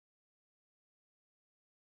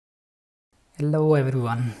Hello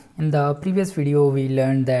everyone. In the previous video we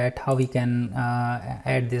learned that how we can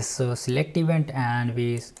add this select event, and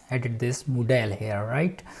we added this modal here,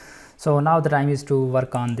 right? So now the time is to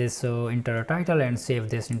work on this enter title and save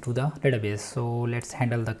this into the database. So let's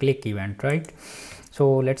handle the click event, right?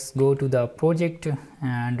 So let's go to the project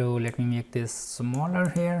and let me make this smaller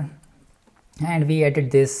here, and we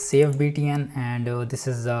added this save btn, and this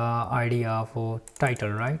is the id of title,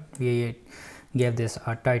 right? We gave this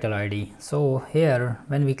a title id. So here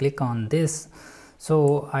when we click on this,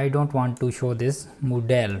 so I don't want to show this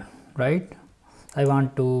modal, right? I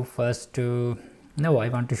want to first I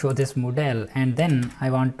want to show this modal, and then I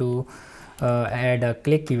want to add a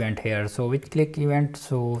click event here. So which click event?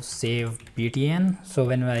 So save btn. So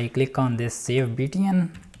when I click on this save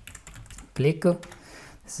btn, click,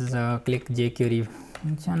 this is a click jQuery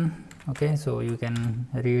function. Okay, so you can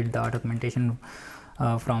read the documentation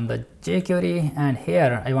from the jQuery, and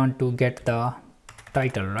here I want to get the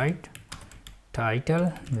title, right?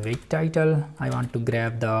 Title, which title? I want to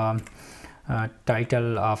grab the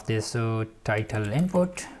title of this title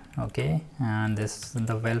input. Okay, and this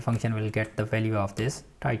the val function will get the value of this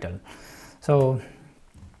title. So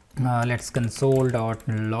let's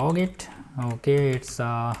console.log it. Okay, it's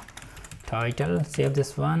a title. Save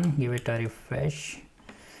this one, give it a refresh,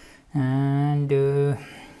 and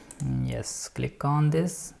yes, click on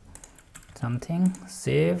this something,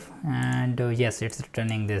 save, and yes, it's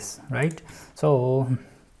returning this, right? So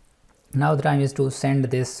now the time is to send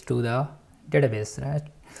this to the database, right?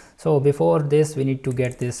 So before this we need to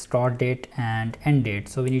get this start date and end date.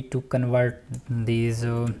 So we need to convert these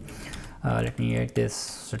let me get this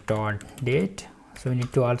start date. So we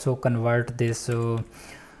need to also convert this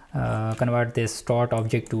start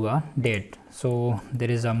object to a date. So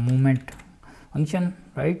there is a movement function,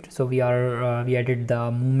 right? So we added the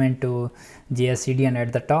movement to JS CDN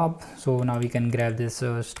at the top. So now we can grab this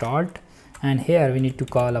start, and here we need to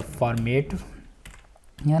call a format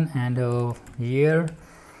and year.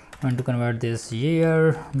 I want to convert this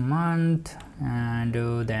year, month, and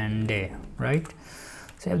then day, right?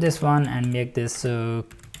 Save this one and make this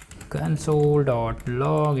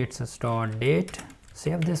console.log. it's a start date.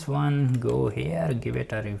 Save this one, go here, give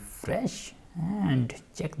it a refresh, and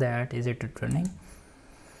check that is it returning,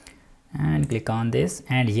 and click on this,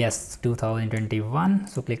 and yes, 2021.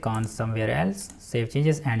 So click on somewhere else, save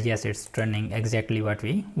changes, and yes, it's turning exactly what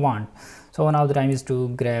we want. So now the time is to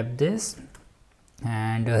grab this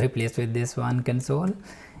and replace with this one console,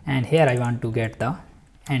 and here I want to get the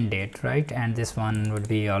end date, right? And this one would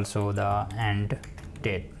be also the end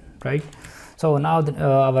date, right? So now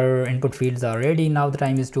our input fields are ready. Now the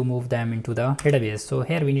time is to move them into the database. So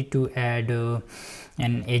here we need to add an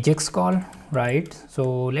AJAX call, right?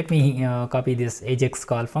 So let me copy this AJAX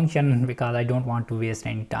call function because I don't want to waste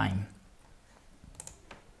any time.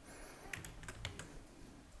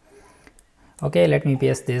 Okay, let me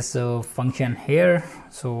paste this function here.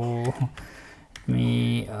 So let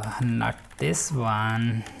me not this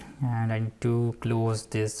one, and I need to close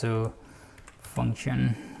this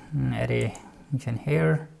function array function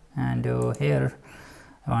here, and here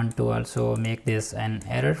I want to also make this an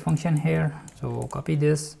error function here. So copy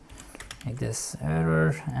this, make this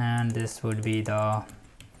error, and this would be the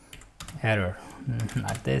error,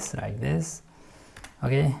 not this, like this.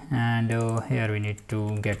 Okay, and here we need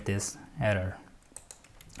to get this error.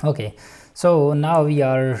 Okay, so now we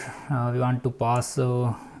want to pass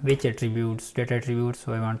which attributes, data attributes.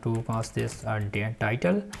 So I want to pass this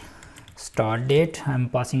title, start date. I'm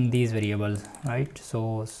passing these variables, right?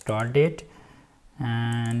 So start date,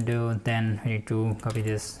 and then we need to copy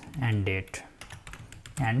this end date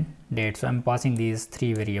and date. So I'm passing these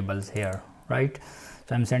three variables here, right?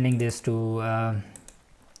 So I'm sending this to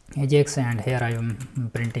AJAX, and here I am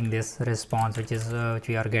printing this response, which is which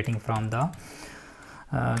we are getting from the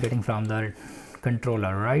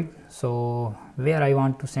controller, right? So where I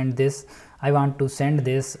want to send this, I want to send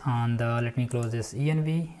this on the, let me close this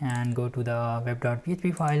env and go to the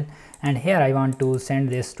web.php file, and here I want to send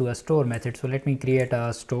this to a store method. So let me create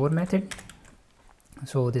a store method.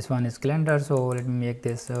 So this one is calendar, so let me make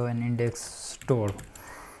this an index store,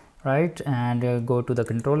 right? And go to the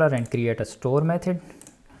controller and create a store method.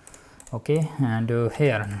 Okay, and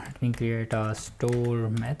here let me create a store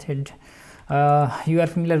method. You are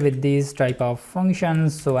familiar with these type of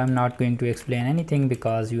functions, so I'm not going to explain anything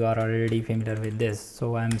because you are already familiar with this.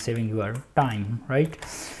 So I'm saving your time, right?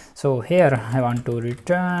 So here I want to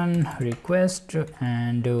return request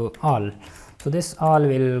and all. So this all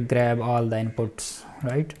will grab all the inputs,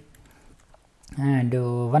 right? And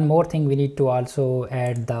one more thing, we need to also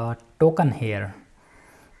add the token here.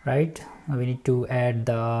 right? We need to add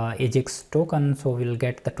the AJAX token, so we'll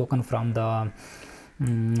get the token from the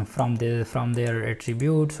from their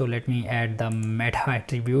attribute. So let me add the meta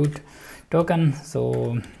attribute token.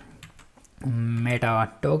 So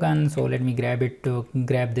meta token, so let me grab it to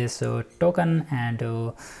grab this token, and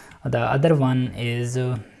the other one is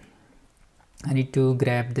I need to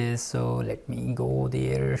grab this. So let me go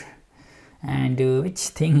there, and which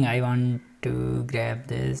thing I want to grab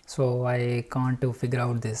this. So I can't figure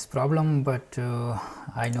out this problem, but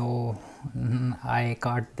I know I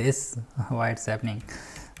caught this why it's happening.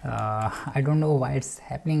 I don't know why it's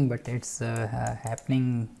happening, but it's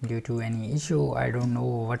happening due to any issue. I don't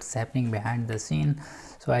know what's happening behind the scene.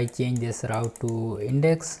 So I change this route to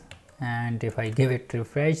index, and if I give it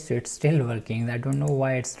refresh, so it's still working. I don't know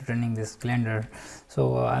why it's returning this calendar.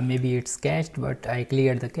 So maybe it's cached, but I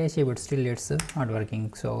cleared the cache, but still it's not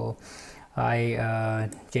working. So I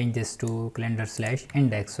change this to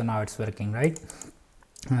calendar/index. So now it's working, right?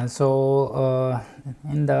 In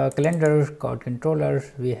the calendar code controller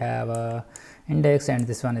we have index, and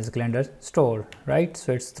this one is calendar store, right?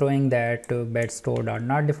 So it's throwing that bed store dot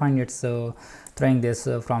not defined. It's throwing this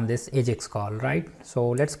from this AJAX call, right?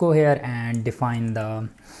 So let's go here and define the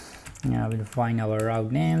we'll define our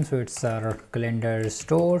route name. So it's our calendar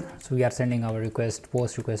store. So we are sending our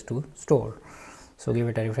post request to store. So give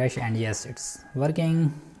it a refresh, and yes, it's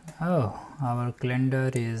working. Oh, our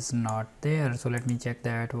calendar is not there. So let me check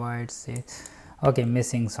that why it says okay,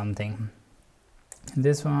 missing something.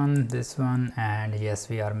 This one, and yes,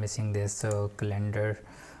 we are missing this calendar,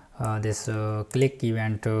 this click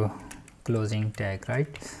event closing tag, right?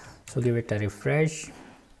 So give it a refresh,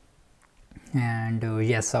 and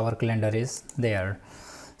yes, our calendar is there.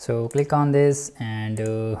 So click on this and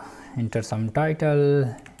enter some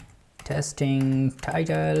title, testing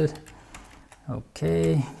title.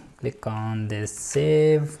 Okay, click on this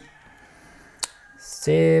save,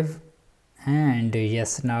 and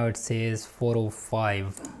yes, now it says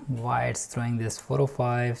 405. Why it's throwing this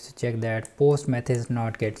 405? So check that post method is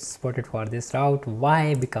not get supported for this route.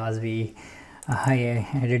 Why? Because we I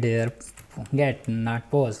added here get not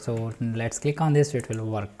post. So let's click on this, it will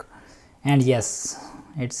work. And yes,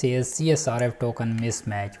 it says CSRF token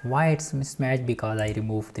mismatch. Why it's mismatch? Because I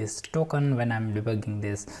removed this token when I'm debugging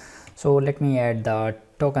this. So let me add the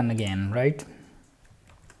token again, right?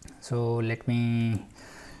 So let me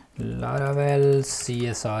Laravel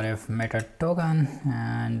CSRF meta token,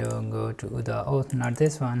 and go to the not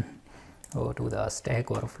this one, go to the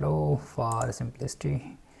Stack Overflow for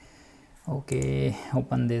simplicity. Okay,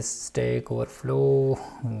 open this Stack Overflow.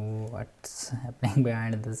 What's happening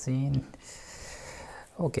behind the scene?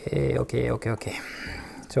 Okay.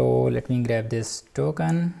 So let me grab this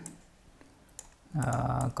token,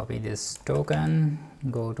 copy this token,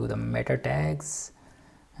 go to the meta tags,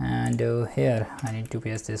 and here I need to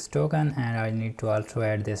paste this token, and I need to also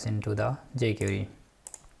add this into the jQuery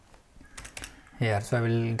here. So I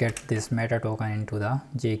will get this meta token into the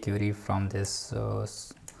jQuery from this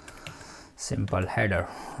simple header,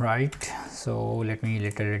 right? So let me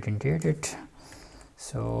literally indent it.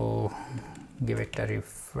 So give it a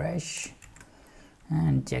refresh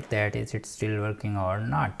and check that is it still working or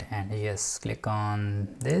not. And yes, click on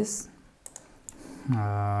this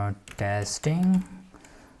testing,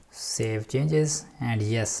 save changes, and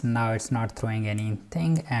yes, now it's not throwing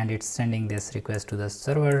anything, and it's sending this request to the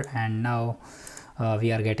server, and now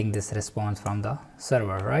we are getting this response from the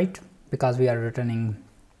server, right? Because we are returning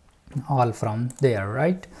all from there,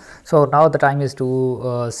 right? So now the time is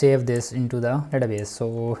to save this into the database.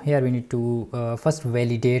 So here we need to first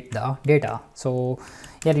validate the data. So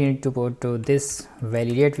here you need to put this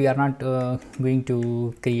validate. We are not going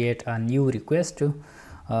to create a new request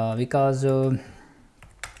because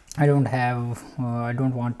I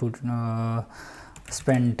don't want to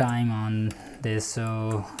spend time on this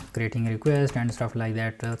creating request and stuff like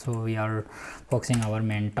that. So we are focusing our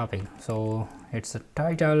main topic. So it's a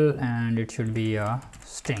title and it should be a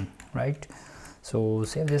string, right? So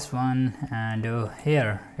save this one, and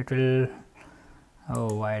here it will,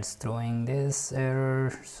 oh, why it's throwing this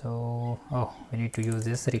error? So we need to use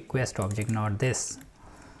this request object, not this.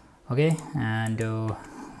 Okay, and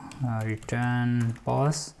return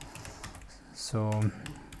pause. So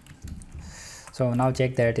now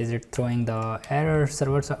check that is it throwing the error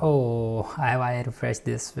server side. I refreshed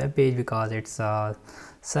this web page because it's a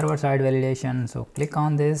server side validation. So click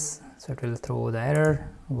on this, so it will throw the error.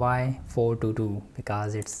 Why 422?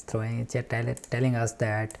 Because it's throwing, telling us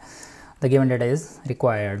that the given data is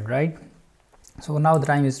required, right? So now the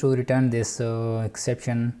time is to return this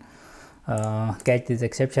exception, catch this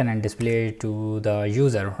exception and display it to the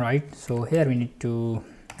user, right? So here we need to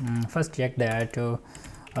first check that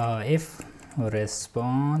if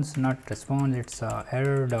response, not response, it's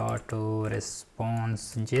error dot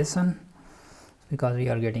response JSON, because we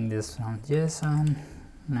are getting this from JSON.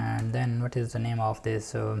 And then what is the name of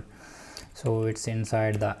this? So it's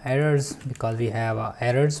inside the errors, because we have a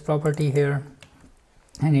errors property here,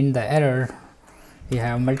 and in the error we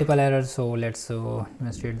have multiple errors. So let's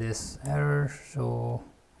investigate this error. So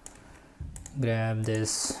grab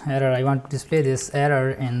this error. I want to display this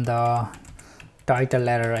error in the title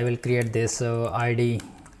error. I will create this ID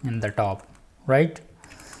in the top, right?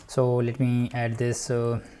 So let me add this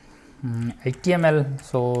HTML.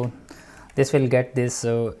 So this will get this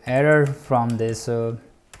error from this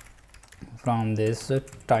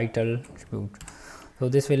title attribute. So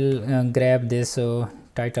this will grab this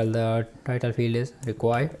title. The title field is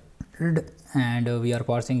required, and we are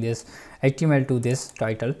parsing this HTML to this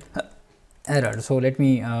title error. So let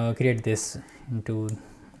me create this into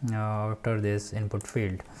after this input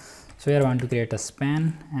field. So here I want to create a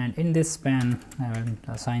span, and in this span I will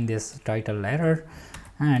assign this title error,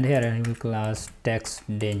 and here I will class text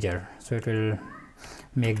danger. So it will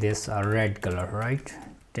make this a red color, right?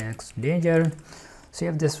 Text danger.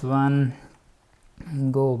 Save this one,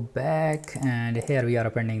 go back, and here we are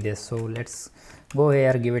appending this. So let's go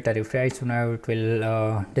here, give it a refresh. So now it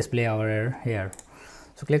will display our error here.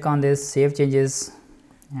 So click on this, save changes,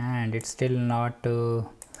 and it's still not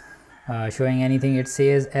showing anything. It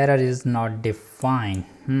says error is not defined.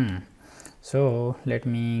 So let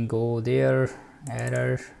me go there,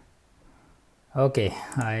 error. Okay,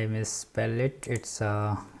 I misspell it, it's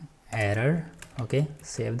error. Okay,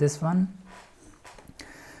 save this one,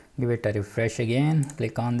 give it a refresh again,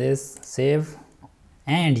 click on this, save,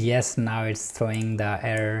 and yes, now it's throwing the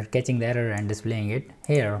error, catching the error and displaying it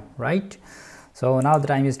here, right? So now the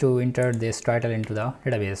time is to enter this title into the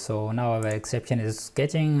database. So now our exception is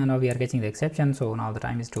catching, and now we are catching the exception. So now the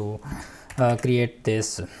time is to create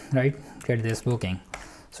this, right? Create this booking.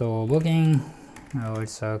 So booking,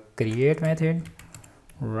 it's a create method,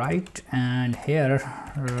 right? And here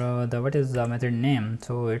what is the method name?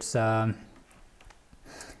 So it's a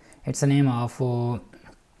name of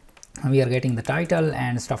we are getting the title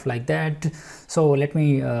and stuff like that. So let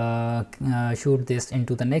me shoot this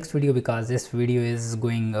into the next video, because this video is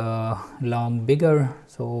going long bigger.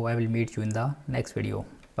 So I will meet you in the next video.